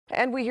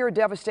And we hear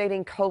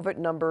devastating COVID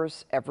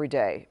numbers every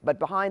day. But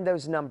behind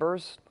those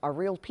numbers are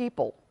real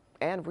people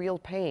and real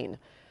pain.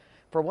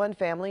 For one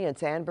family in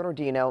San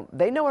Bernardino,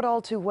 they know it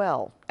all too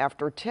well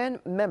after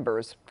 10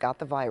 members got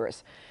the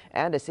virus.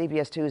 And as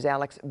CBS 2's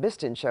Alex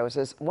Biston shows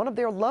us, one of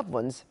their loved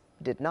ones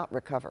did not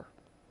recover.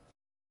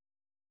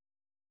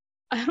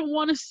 I don't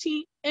want to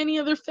see any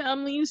other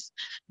families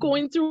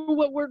going through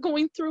what we're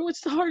going through. It's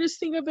the hardest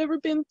thing I've ever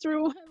been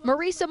through.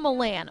 Marisa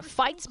Milan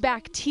fights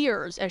back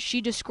tears as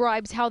she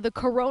describes how the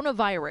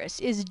coronavirus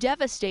is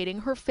devastating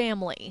her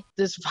family.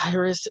 This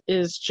virus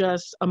is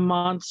just a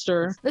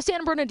monster. The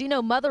San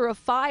Bernardino mother of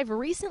 5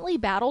 recently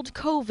battled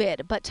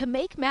COVID, but to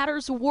make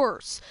matters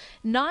worse,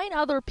 9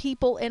 other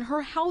people in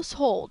her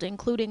household,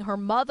 including her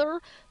mother,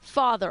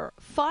 father,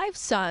 5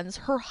 sons,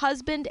 her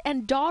husband,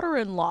 and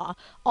daughter-in-law,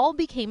 all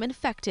became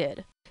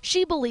infected.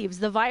 She believes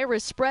the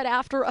virus spread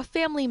after a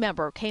family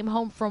member came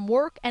home from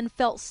work and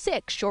felt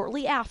sick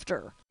shortly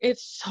after.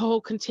 It's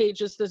so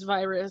contagious, this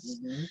virus.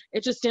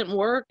 It just didn't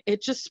work.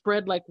 It just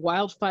spread like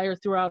wildfire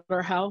throughout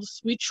our house.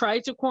 We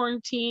tried to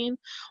quarantine.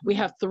 We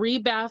have 3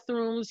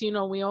 bathrooms. We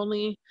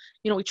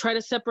try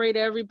to separate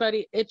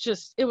everybody.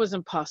 It was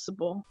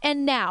impossible.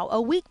 And now,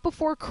 a week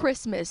before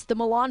Christmas, the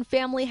Milan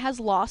family has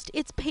lost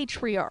its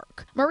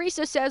patriarch.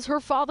 Marisa says her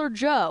father,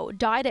 Joe,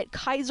 died at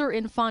Kaiser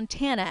in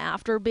Fontana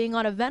after being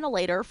on a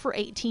ventilator for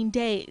 18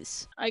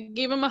 days. I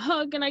gave him a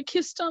hug and I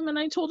kissed him and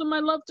I told him I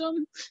loved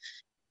him.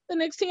 The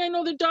next thing I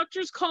know, the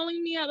doctor's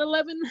calling me at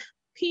 11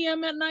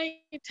 p.m. at night,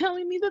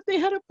 telling me that they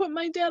had to put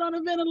my dad on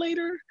a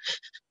ventilator.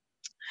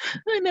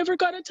 I never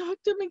got to talk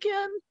to him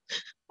again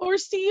or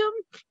see him.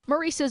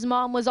 Marisa's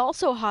mom was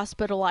also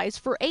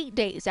hospitalized for 8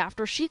 days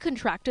after she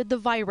contracted the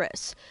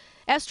virus.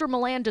 Esther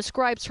Milan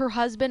describes her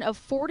husband of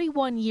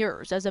 41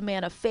 years as a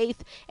man of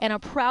faith and a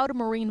proud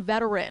Marine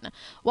veteran.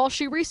 While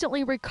she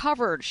recently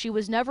recovered, she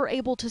was never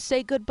able to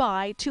say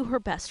goodbye to her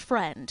best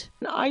friend.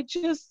 I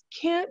just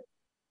can't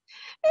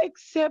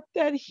accept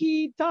that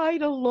he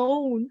died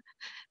alone.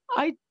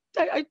 I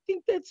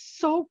think that's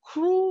so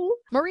cruel.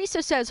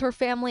 Marisa says her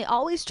family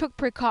always took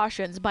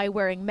precautions by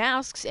wearing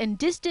masks and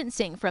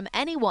distancing from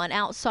anyone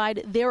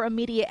outside their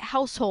immediate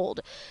household.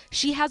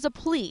 She has a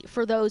plea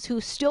for those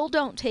who still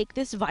don't take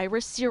this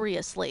virus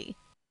seriously.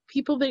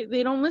 People,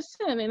 they don't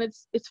listen, and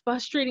it's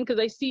frustrating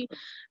because I see,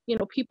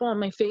 people on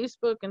my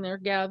Facebook and they're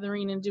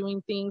gathering and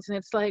doing things, and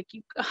it's like,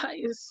 you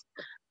guys,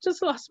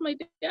 just lost my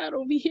dad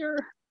over here.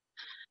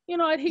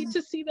 I'd hate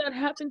to see that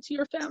happen to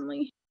your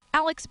family.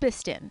 Alex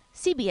Biston,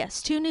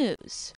 CBS 2 News.